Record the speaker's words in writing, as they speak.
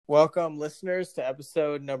Welcome, listeners, to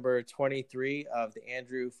episode number 23 of the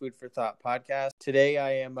Andrew Food for Thought podcast. Today,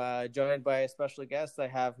 I am joined by a special guest. I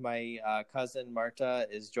have my cousin, Marta,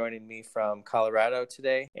 is joining me from Colorado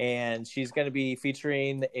today, and she's going to be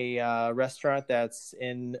featuring a restaurant that's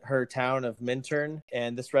in her town of Minturn,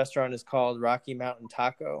 and this restaurant is called Rocky Mountain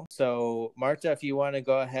Taco. So, Marta, if you want to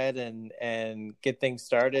go ahead and get things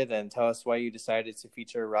started and tell us why you decided to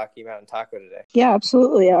feature Rocky Mountain Taco today. Yeah,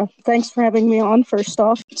 absolutely. Thanks for having me on, first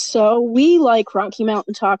off. So we like Rocky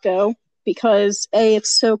Mountain Taco because A,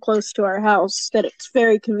 it's so close to our house that it's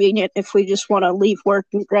very convenient if we just want to leave work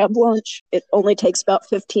and grab lunch. It only takes about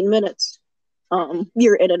 15 minutes.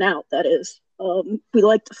 You're in and out, that is. We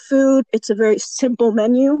like the food. It's a very simple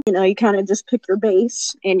menu. You know, you kind of just pick your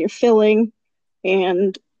base and your filling,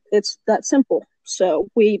 and it's that simple. So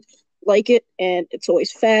we like it, and it's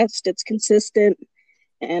always fast, it's consistent,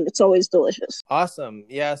 and it's always delicious. Awesome.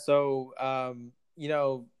 Yeah. So,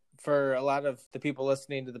 for a lot of the people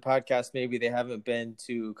listening to the podcast, maybe they haven't been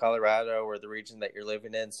to Colorado or the region that you're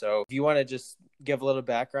living in. So if you want to just give a little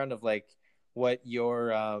background of like what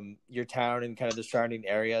your town and kind of the surrounding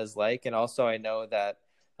area is like. And also I know that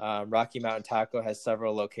Rocky Mountain Taco has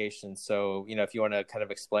several locations. So, if you want to kind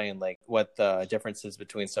of explain like what the differences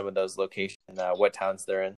between some of those locations and what towns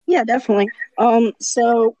they're in. Yeah, definitely.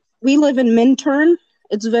 So we live in Minturn.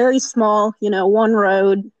 It's very small, one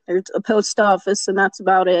road, there's a post office, and that's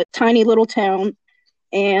about it. Tiny little town.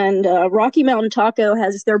 And Rocky Mountain Taco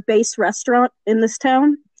has their base restaurant in this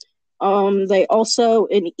town. They also,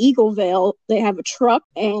 in Eaglevale, they have a truck,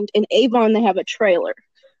 and in Avon, they have a trailer.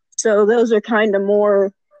 So those are kind of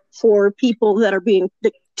more for people that are being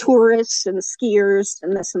the tourists and skiers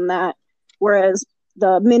and this and that, whereas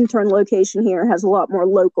the Minturn location here has a lot more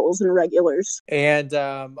locals and regulars. And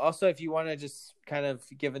also, if you want to just kind of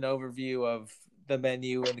give an overview of the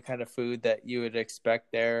menu and the kind of food that you would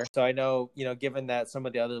expect there. So I know, given that some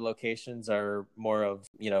of the other locations are more of,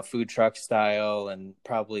 food truck style, and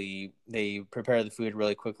probably they prepare the food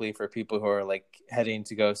really quickly for people who are like heading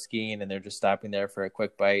to go skiing and they're just stopping there for a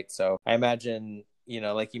quick bite. So I imagine,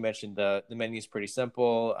 like you mentioned, the menu is pretty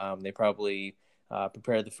simple. They probably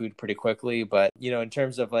prepare the food pretty quickly, but in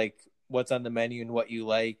terms of like what's on the menu and what you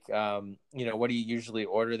like, what do you usually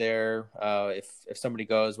order there? If somebody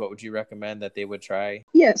goes, what would you recommend that they would try?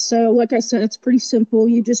 Yeah, so like I said, it's pretty simple.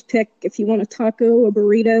 You just pick if you want a taco, a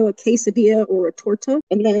burrito, a quesadilla, or a torta,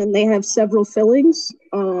 and then they have several fillings.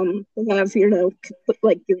 They have,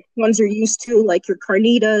 like your ones you're used to, like your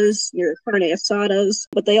carnitas, your carne asadas,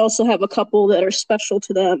 but they also have a couple that are special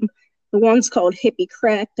to them. The one's called Hippie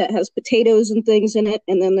Crack that has potatoes and things in it.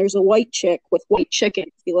 And then there's a white chick with white chicken,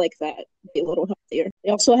 if you like that. It'd be a little healthier.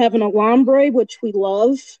 They also have an alambre, which we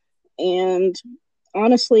love. And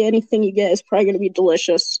honestly, anything you get is probably going to be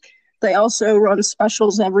delicious. They also run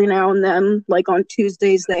specials every now and then. Like on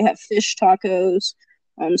Tuesdays, they have fish tacos.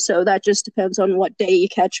 So that just depends on what day you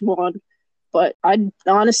catch them on. But I'd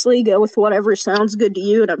honestly go with whatever sounds good to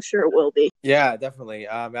you, and I'm sure it will be. Yeah, definitely.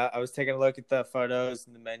 I was taking a look at the photos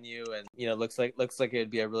and the menu, and looks like it'd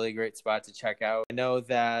be a really great spot to check out. I know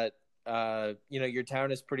that your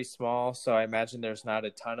town is pretty small, so I imagine there's not a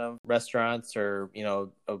ton of restaurants or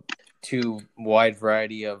a too wide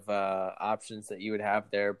variety of options that you would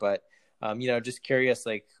have there. But just curious,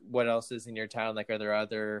 like what else is in your town? Like, are there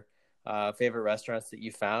other favorite restaurants that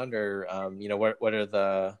you found, or what are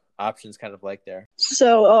the options kind of like there?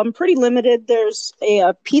 So pretty limited. There's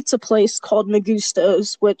a pizza place called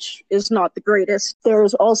Magusto's, which is not the greatest.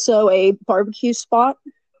 There's also a barbecue spot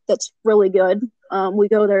that's really good. We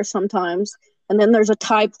go there sometimes. And then there's a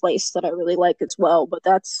Thai place that I really like as well, but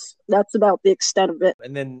that's about the extent of it.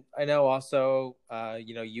 And then I know also,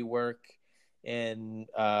 you work in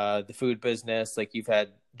the food business, like you've had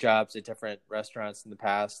jobs at different restaurants in the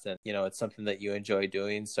past, and it's something that you enjoy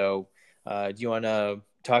doing. So do you want to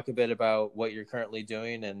talk a bit about what you're currently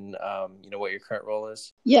doing and what your current role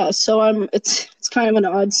is? Yeah, so it's kind of an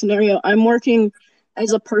odd scenario. I'm working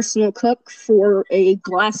as a personal cook for a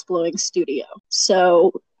glass blowing studio.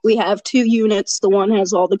 So we have two units. The one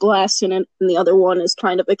has all the glass in it, and the other one is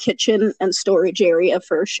kind of a kitchen and storage area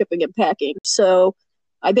for shipping and packing. So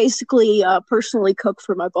I basically personally cook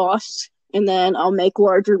for my boss, and then I'll make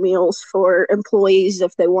larger meals for employees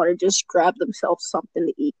if they want to just grab themselves something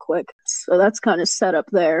to eat quick. So that's kind of set up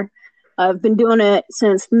there. I've been doing it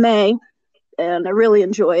since May, and I really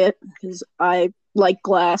enjoy it because I like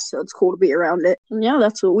glass, so it's cool to be around it. And yeah,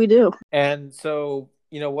 that's what we do. And so,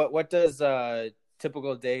 what does a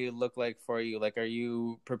typical day look like for you? Like, are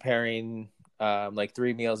you preparing like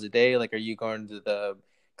 3 meals a day? Like, are you going to the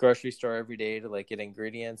grocery store every day to like get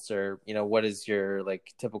ingredients, or what does your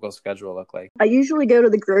like typical schedule look like? I usually go to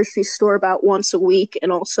the grocery store about once a week,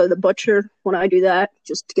 and also the butcher when I do that,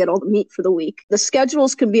 just to get all the meat for the week. The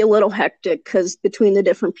schedules can be a little hectic because between the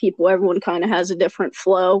different people, everyone kind of has a different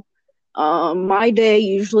flow. My day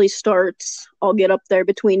usually starts, I'll get up there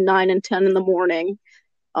between 9 and 10 in the morning.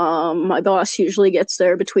 My boss usually gets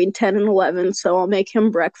there between 10 and 11, so I'll make him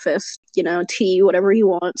breakfast, tea, whatever he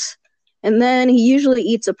wants. And then he usually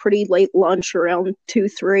eats a pretty late lunch around 2,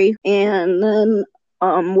 3. And then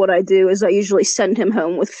what I do is I usually send him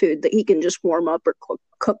home with food that he can just warm up or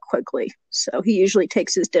cook quickly. So he usually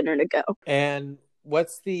takes his dinner to go. And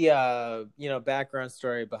what's the, background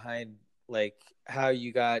story behind like how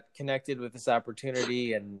you got connected with this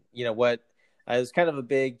opportunity, and, what it was kind of a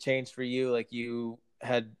big change for you. Like you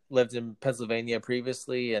had lived in Pennsylvania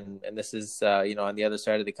previously, and this is on the other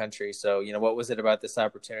side of the country. So what was it about this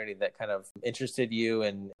opportunity that kind of interested you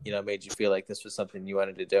and made you feel like this was something you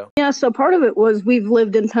wanted to do? Yeah, so part of it was we've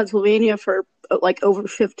lived in Pennsylvania for like over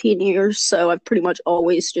 15 years, so I've pretty much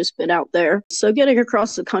always just been out there. So getting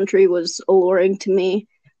across the country was alluring to me.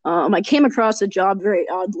 I came across a job very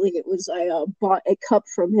oddly. It was I bought a cup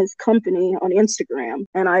from his company on Instagram,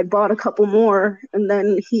 and I bought a couple more, and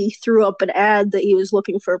then he threw up an ad that he was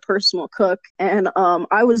looking for a personal cook. And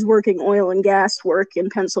I was working oil and gas work in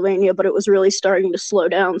Pennsylvania, but it was really starting to slow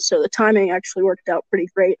down, so the timing actually worked out pretty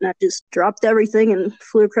great, and I just dropped everything and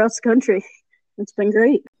flew across the country. It's been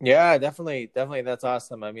great. Yeah, definitely. That's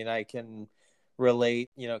awesome. I mean, I can relate,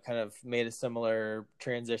 kind of made a similar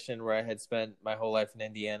transition where I had spent my whole life in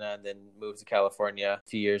Indiana and then moved to California a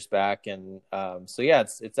few years back. And so, yeah,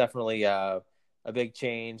 it's definitely a big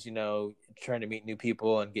change, trying to meet new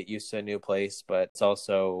people and get used to a new place. But it's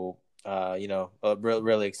also, a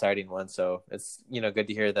really exciting one. So it's, good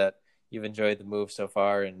to hear that you've enjoyed the move so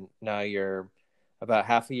far. And now you're about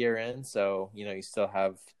half a year in. So, you still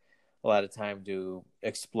have a lot of time to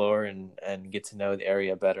explore and get to know the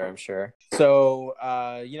area better, I'm sure. So,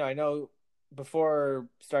 I know before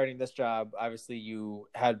starting this job, obviously you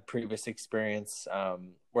had previous experience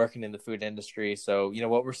working in the food industry. So,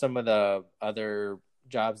 what were some of the other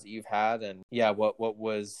jobs that you've had? And yeah, what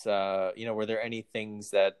was, were there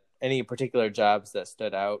any particular jobs that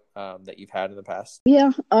stood out that you've had in the past? Yeah,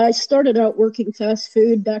 I started out working fast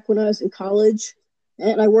food back when I was in college,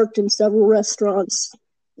 and I worked in several restaurants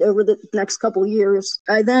over the next couple of years.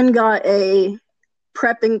 I then got a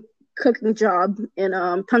prepping cooking job in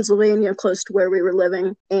Pennsylvania, close to where we were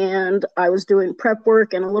living, and I was doing prep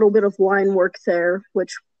work and a little bit of line work there,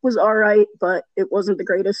 which was all right, but it wasn't the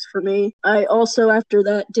greatest for me. I also, after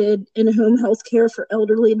that, did in-home health care for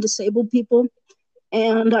elderly and disabled people,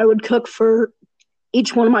 and I would cook for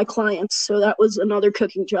each one of my clients. So that was another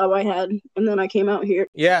cooking job I had. And then I came out here.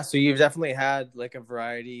 Yeah. So you've definitely had like a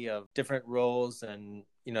variety of different roles and,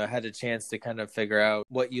 had a chance to kind of figure out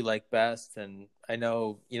what you like best. And I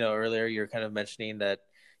know, earlier you're kind of mentioning that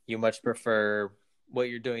you much prefer what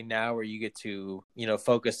you're doing now, where you get to,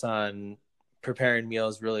 focus on preparing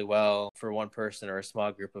meals really well for one person or a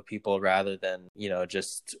small group of people, rather than,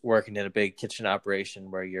 just working in a big kitchen operation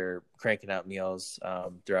where you're cranking out meals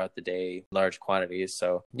throughout the day, large quantities.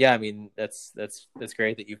 So yeah, I mean, that's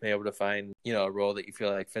great that you've been able to find, a role that you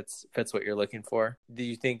feel like fits what you're looking for. Do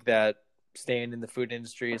you think that staying in the food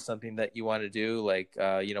industry is something that you want to do? Like,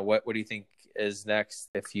 what do you think is next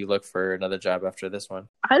if you look for another job after this one?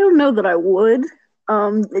 I don't know that I would.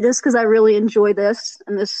 Just because I really enjoy this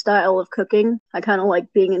and this style of cooking. I kind of like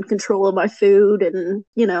being in control of my food and,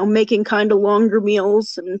 making kind of longer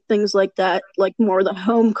meals and things like that, like more the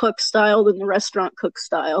home cook style than the restaurant cook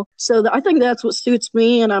style. So I think that's what suits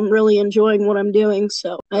me, and I'm really enjoying what I'm doing.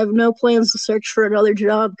 So I have no plans to search for another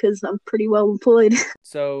job because I'm pretty well employed.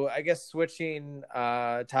 So I guess switching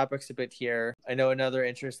topics a bit here, I know another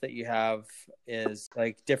interest that you have is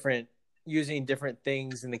like using different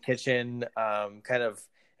things in the kitchen, kind of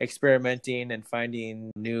experimenting and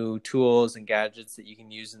finding new tools and gadgets that you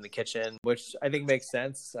can use in the kitchen, which I think makes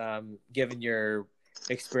sense. Given your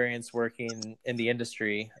experience working in the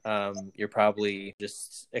industry, you're probably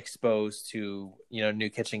just exposed to, new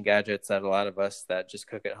kitchen gadgets that a lot of us that just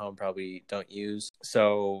cook at home probably don't use.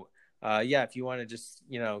 So if you want to just,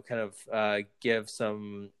 kind of give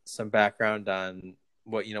some background on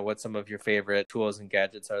what some of your favorite tools and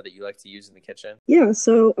gadgets are that you like to use in the kitchen. Yeah,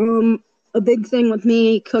 so a big thing with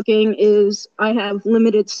me cooking is I have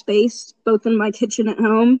limited space both in my kitchen at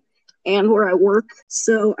home and where I work.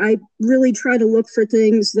 So I really try to look for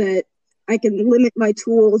things that I can limit my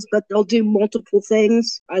tools, but they'll do multiple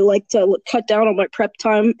things. I like to cut down on my prep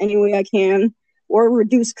time any way I can. or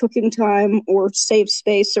reduce cooking time or save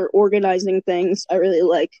space or organizing things I really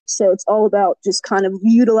like. So it's all about just kind of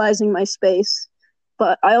utilizing my space.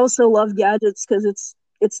 But I also love gadgets because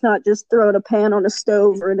it's not just throwing a pan on a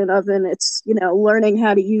stove or in an oven. It's, learning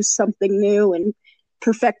how to use something new and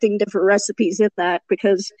perfecting different recipes in that.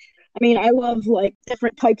 Because, I love, like,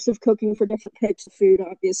 different types of cooking for different types of food,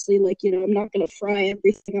 obviously. Like, I'm not going to fry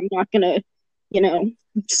everything. I'm not going to,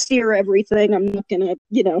 sear everything. I'm not going to,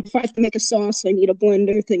 if I have to make a sauce, I need a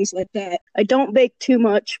blender, things like that. I don't bake too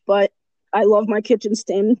much, but I love my kitchen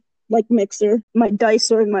stand, like, mixer. My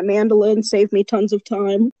dicer and my mandolin save me tons of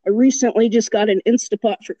time. I recently just got an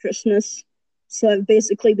Instapot for Christmas, so I've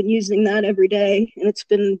basically been using that every day, and it's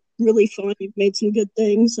been really fun. We've made some good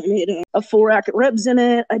things. I made a full rack of ribs in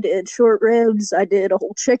it. I did short ribs. I did a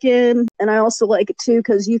whole chicken, and I also like it too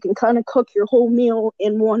because you can kind of cook your whole meal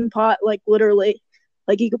in one pot, like literally.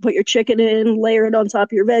 Like, you can put your chicken in, layer it on top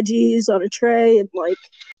of your veggies on a tray, and like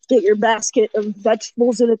get your basket of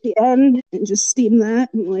vegetables in at the end and just steam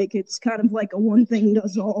that. And like, it's kind of like a one thing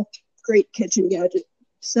does all great kitchen gadget.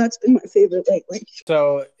 So that's been my favorite lately.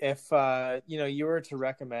 So if you were to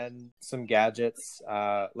recommend some gadgets,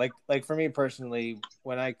 like for me personally,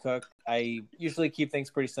 when I cook, I usually keep things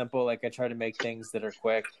pretty simple. Like, I try to make things that are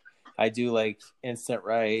quick. I do like instant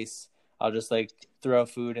rice. I'll just like throw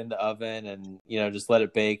food in the oven and, just let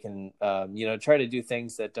it bake and, try to do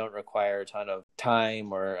things that don't require a ton of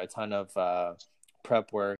time or a ton of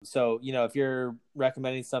prep work. So, if you're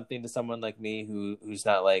recommending something to someone like me who's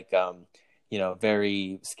not like,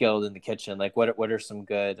 very skilled in the kitchen, like what are some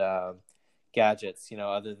good gadgets,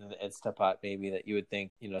 other than the Instapot maybe that you would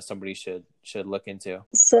think, somebody should look into?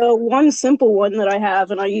 So one simple one that I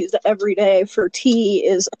have and I use every day for tea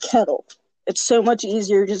is a kettle. It's so much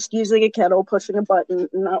easier just using a kettle, pushing a button,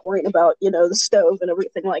 and not worrying about, the stove and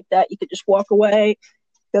everything like that. You could just walk away,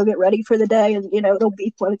 go get ready for the day, and, it'll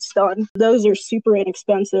beep when it's done. Those are super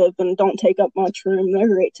inexpensive and don't take up much room. They're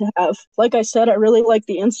great to have. Like I said, I really like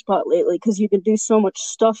the Instapot lately because you can do so much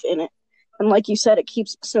stuff in it. And like you said, it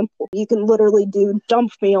keeps it simple. You can literally do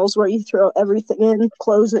dump meals where you throw everything in,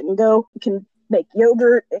 close it, and go. You can make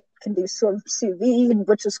yogurt. It can do sous vide,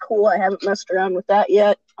 which is cool. I haven't messed around with that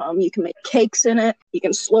yet. You can make cakes in it. You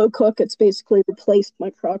can slow cook. It's basically replaced my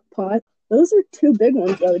crock pot. Those are two big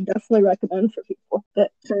ones I would definitely recommend for people.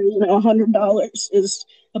 That for, $100 is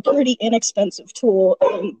a pretty inexpensive tool,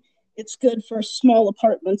 and it's good for small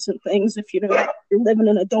apartments and things if you're living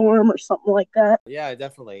in a dorm or something like that. Yeah,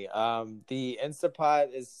 definitely. The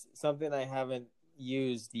Instapot is something I haven't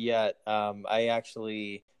used yet. I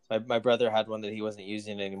actually, my brother had one that he wasn't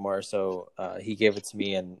using anymore, so he gave it to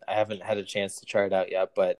me, and I haven't had a chance to try it out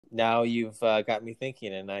yet. But now you've got me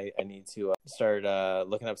thinking, and I need to start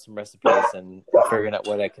looking up some recipes and figuring out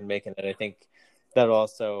what I can make in it. I think that'll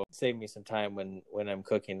also save me some time when I'm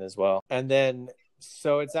cooking as well. And then,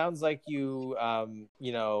 so it sounds like you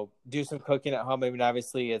do some cooking at home. I mean,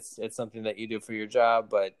 obviously it's something that you do for your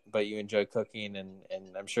job, but you enjoy cooking, and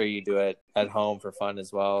I'm sure you do it at home for fun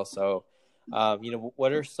as well. So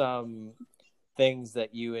what are some things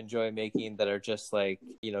that you enjoy making that are just like,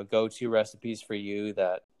 go-to recipes for you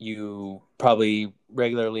that you probably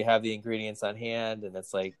regularly have the ingredients on hand, and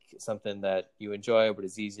it's like something that you enjoy but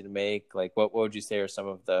is easy to make? Like, what would you say are some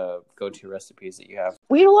of the go-to recipes that you have?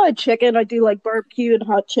 We eat a lot of chicken. I do like barbecue and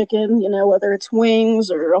hot chicken, whether it's wings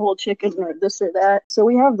or a whole chicken or this or that. So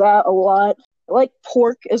we have that a lot. I like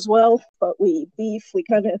pork as well, but we eat beef. We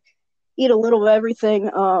kind of eat a little of everything.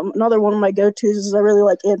 Another one of my go-tos is I really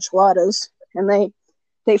like enchiladas, and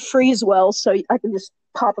they freeze well, so I can just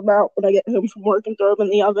pop them out when I get home from work and throw them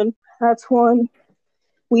in the oven. That's one.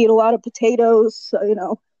 We eat a lot of potatoes,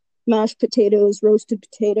 so, mashed potatoes, roasted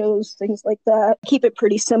potatoes, things like that. Keep it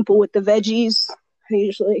pretty simple with the veggies. I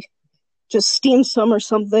usually just steam some or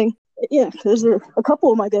something. But yeah, those are a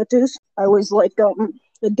couple of my go-tos. I always like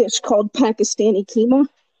a dish called Pakistani keema,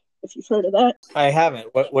 if you've heard of that. I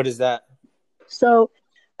haven't. What is that? So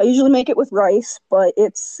I usually make it with rice, but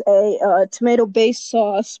it's a tomato-based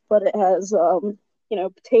sauce, but it has,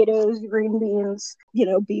 potatoes, green beans,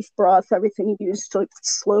 beef broth, everything you use to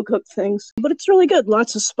slow cook things. But it's really good.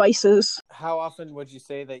 Lots of spices. How often would you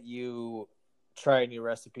say that you try new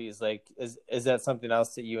recipes? Like, is that something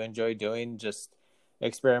else that you enjoy doing? Just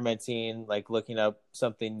experimenting, like looking up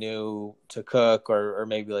something new to cook, or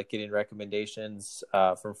maybe like getting recommendations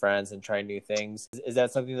from friends and trying new things. Is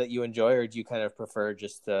that something that you enjoy, or do you kind of prefer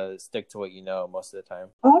just to stick to what you know most of the time?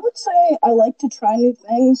 I would say I like to try new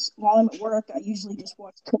things while I'm at work. I usually just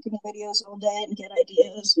watch cooking videos all day and get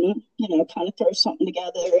ideas and, kind of throw something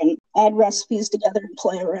together and add recipes together and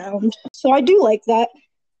play around. So I do like that.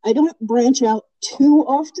 I don't branch out too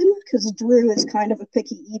often because Drew is kind of a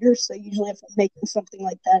picky eater. So usually if I'm making something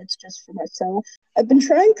like that, it's just for myself. I've been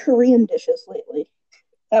trying Korean dishes lately.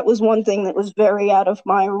 That was one thing that was very out of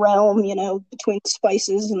my realm, between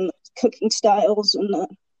spices and cooking styles and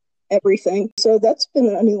everything. So that's been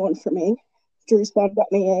a new one for me. Drew's mom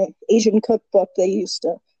got me a Asian cookbook. They used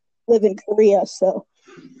to live in Korea, so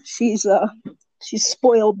she's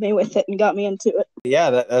spoiled me with it and got me into it. Yeah,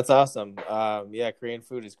 that's awesome. Yeah, Korean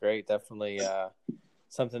food is great. Definitely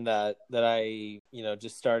something that I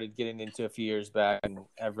just started getting into a few years back and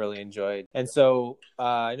have really enjoyed. And so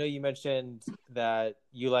I know you mentioned that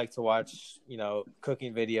you like to watch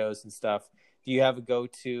cooking videos and stuff. Do you have a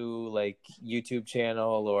go-to like YouTube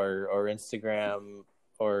channel or Instagram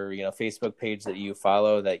or Facebook page that you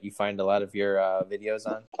follow that you find a lot of your videos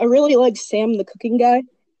on? I really like Sam the Cooking Guy.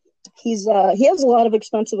 He has a lot of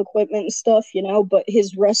expensive equipment and stuff, but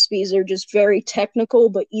his recipes are just very technical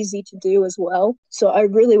but easy to do as well. So I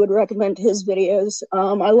really would recommend his videos.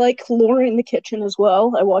 I like Laura in the Kitchen as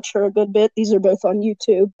well. I watch her a good bit. These are both on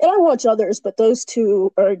YouTube. And I watch others, but those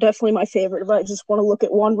two are definitely my favorite. If I just want to look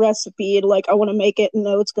at one recipe and I want to make it and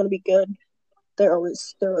know it's going to be good, they're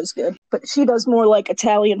always good. But she does more like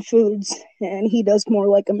Italian foods, and he does more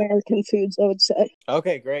like American foods, I would say.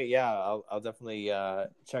 Okay, great. Yeah, I'll definitely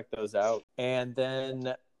check those out. And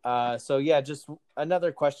then, so yeah, just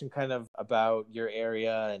another question, kind of about your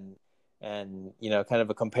area and kind of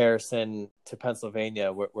a comparison to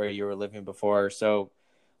Pennsylvania, where you were living before. So,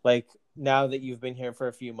 like now that you've been here for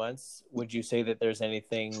a few months, would you say that there's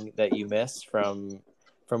anything that you miss from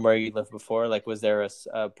where you lived before? Like, was there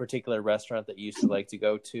a particular restaurant that you used to like to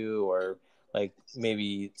go to, or like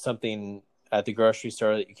maybe something at the grocery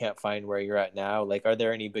store that you can't find where you're at now? Like, are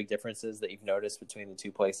there any big differences that you've noticed between the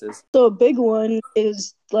two places? So a big one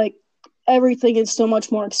is everything is so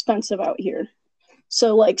much more expensive out here.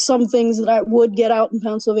 So some things that I would get out in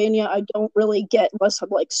Pennsylvania, I don't really get unless I'm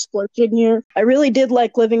splurging here. I really did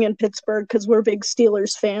like living in Pittsburgh because we're big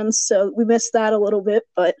Steelers fans, so we missed that a little bit,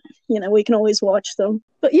 but we can always watch them.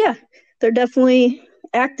 But yeah, they're definitely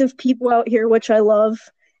active people out here, which I love,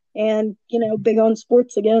 and big on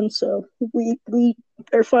sports again. So we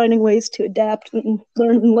are finding ways to adapt and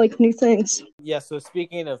learn new things. Yeah. So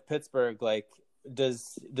speaking of Pittsburgh,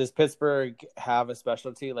 does Pittsburgh have a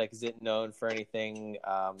specialty? Like, is it known for anything,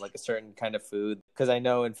 like a certain kind of food? Because I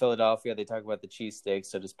know in Philadelphia they talk about the cheesesteak.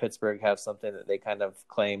 So does Pittsburgh have something that they kind of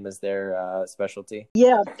claim as their specialty?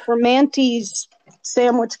 Yeah, Primanti's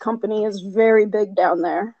sandwich company is very big down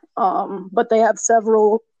there. But they have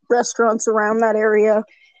several restaurants around that area,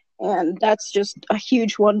 and that's just a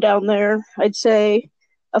huge one down there. I'd say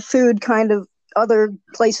a food kind of other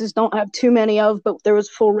places don't have too many of, but there was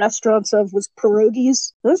full restaurants of, was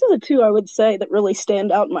pierogies. Those are the two I would say that really stand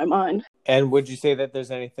out in my mind. And would you say that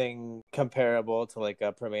there's anything comparable to like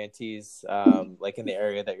a Primanti's, like in the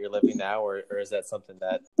area that you're living now, or is that something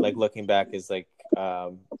that, like looking back, is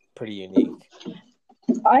pretty unique?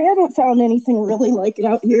 I haven't found anything really like it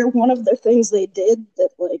out here. One of the things they did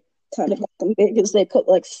that kind of got them big is they put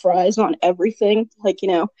fries on everything.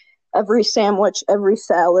 Every sandwich, every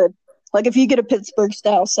salad. If you get a Pittsburgh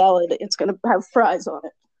style salad, it's going to have fries on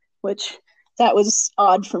it, which that was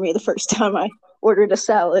odd for me the first time I ordered a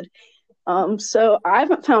salad. So I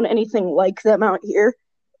haven't found anything like them out here.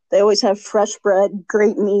 They always have fresh bread,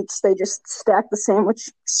 great meats. They just stack the sandwich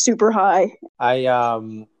super high. I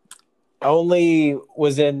only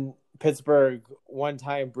was in Pittsburgh one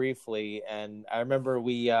time briefly, and I remember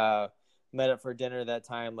we met up for dinner that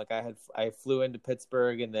time. I flew into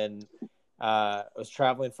Pittsburgh, and then I was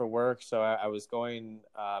traveling for work, so I was going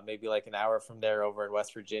maybe an hour from there over in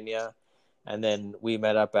West Virginia, and then we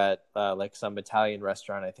met up at some Italian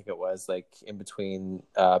restaurant. I think it was in between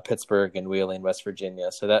Pittsburgh and Wheeling, West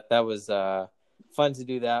Virginia. So that was fun to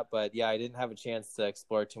do that. But yeah, I didn't have a chance to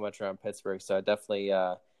explore too much around Pittsburgh, so I definitely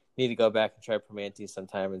need to go back and try Primanti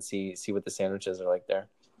sometime and see what the sandwiches are like there.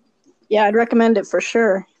 Yeah, I'd recommend it for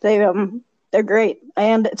sure. They're great,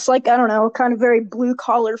 and it's I don't know, kind of very blue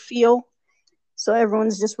collar feel. So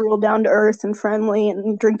everyone's just real down to earth and friendly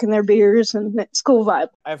and drinking their beers, and it's a cool vibe.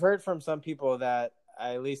 I've heard from some people that,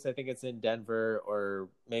 at least I think it's in Denver or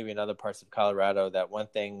maybe in other parts of Colorado, that one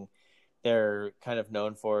thing they're kind of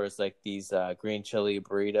known for is these green chili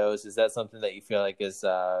burritos. Is that something that you feel is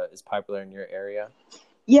popular in your area?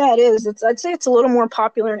 Yeah, it is. I'd say it's a little more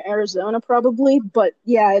popular in Arizona probably, but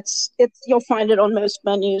yeah, it's you'll find it on most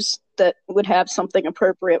menus that would have something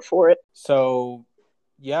appropriate for it. So,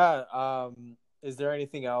 yeah, is there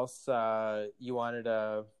anything else you wanted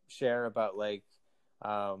to share about the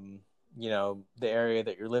area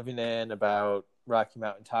that you're living in, about Rocky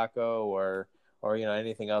Mountain Taco, or or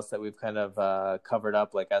anything else that we've kind of covered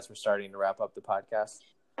up, like as we're starting to wrap up the podcast?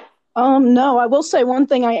 No, I will say one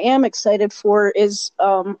thing I am excited for is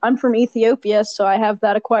I'm from Ethiopia, so I have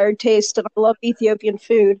that acquired taste, and I love Ethiopian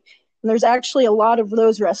food. And there's actually a lot of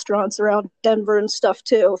those restaurants around Denver and stuff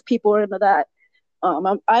too, if people are into that.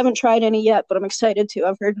 I haven't tried any yet, but I'm excited to.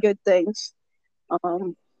 I've heard good things.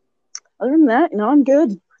 Other than that, I'm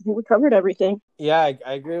good. I think we covered everything. Yeah,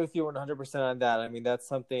 I agree with you 100% on that. I mean, that's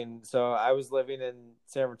something. So I was living in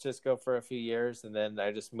San Francisco for a few years, and then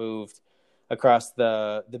I just moved across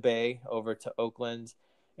the bay over to Oakland.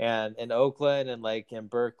 And in Oakland and like in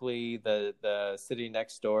Berkeley, the city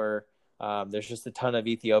next door, there's just a ton of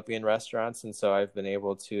Ethiopian restaurants, and so I've been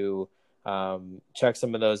able to check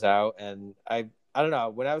some of those out. And I don't know,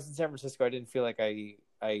 when I was in San Francisco, I didn't feel like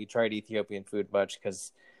I tried Ethiopian food much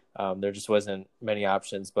because there just wasn't many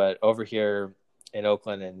options. But over here in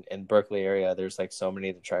Oakland and Berkeley area, there's like so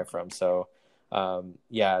many to try from. So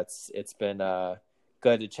yeah, it's been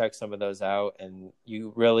good to check some of those out. And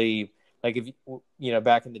you really, like, if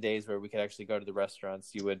back in the days where we could actually go to the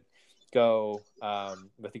restaurants, you would go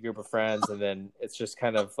with a group of friends, and then it's just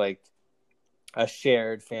kind of like a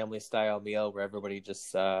shared family style meal where everybody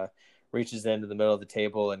just reaches into the middle of the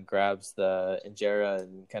table and grabs the injera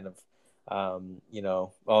and kind of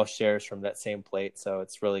all shares from that same plate. So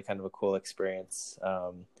it's really kind of a cool experience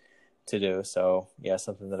to do. So yeah,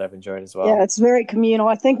 something that I've enjoyed as well. Yeah, it's very communal.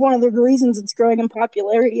 I think one of the reasons it's growing in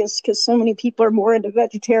popularity is because so many people are more into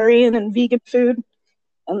vegetarian and vegan food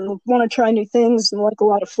and want to try new things and like a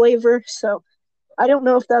lot of flavor. So I don't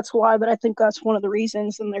know if that's why, but I think that's one of the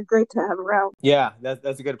reasons, and they're great to have around. Yeah,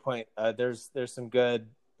 that's a good point. There's some good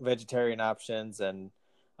vegetarian options, and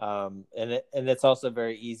it's also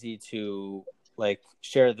very easy to like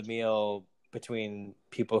share the meal between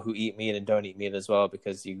people who eat meat and don't eat meat as well,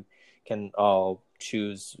 because you can all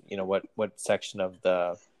choose what section of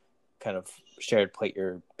the kind of shared plate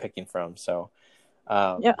you're picking from. So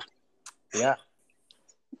yeah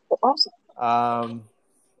Awesome.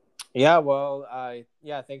 Yeah, well,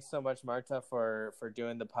 thanks so much, Marta, for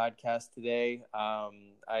doing the podcast today.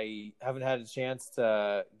 I haven't had a chance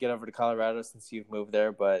to get over to Colorado since you've moved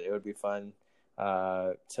there, but it would be fun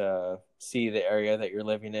to see the area that you're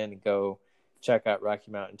living in and go check out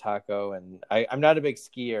Rocky Mountain Taco. And I'm not a big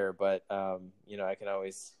skier, but I can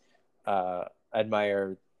always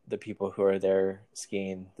admire the people who are there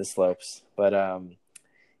skiing the slopes. But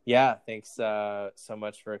yeah, thanks so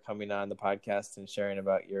much for coming on the podcast and sharing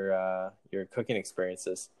about your cooking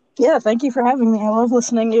experiences. Yeah, thank you for having me. I love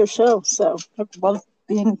listening to your show, so I love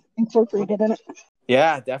being incorporated in it.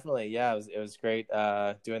 Yeah, definitely. Yeah, it was great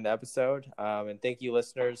doing the episode. And thank you,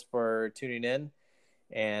 listeners, for tuning in,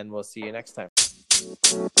 and we'll see you next time.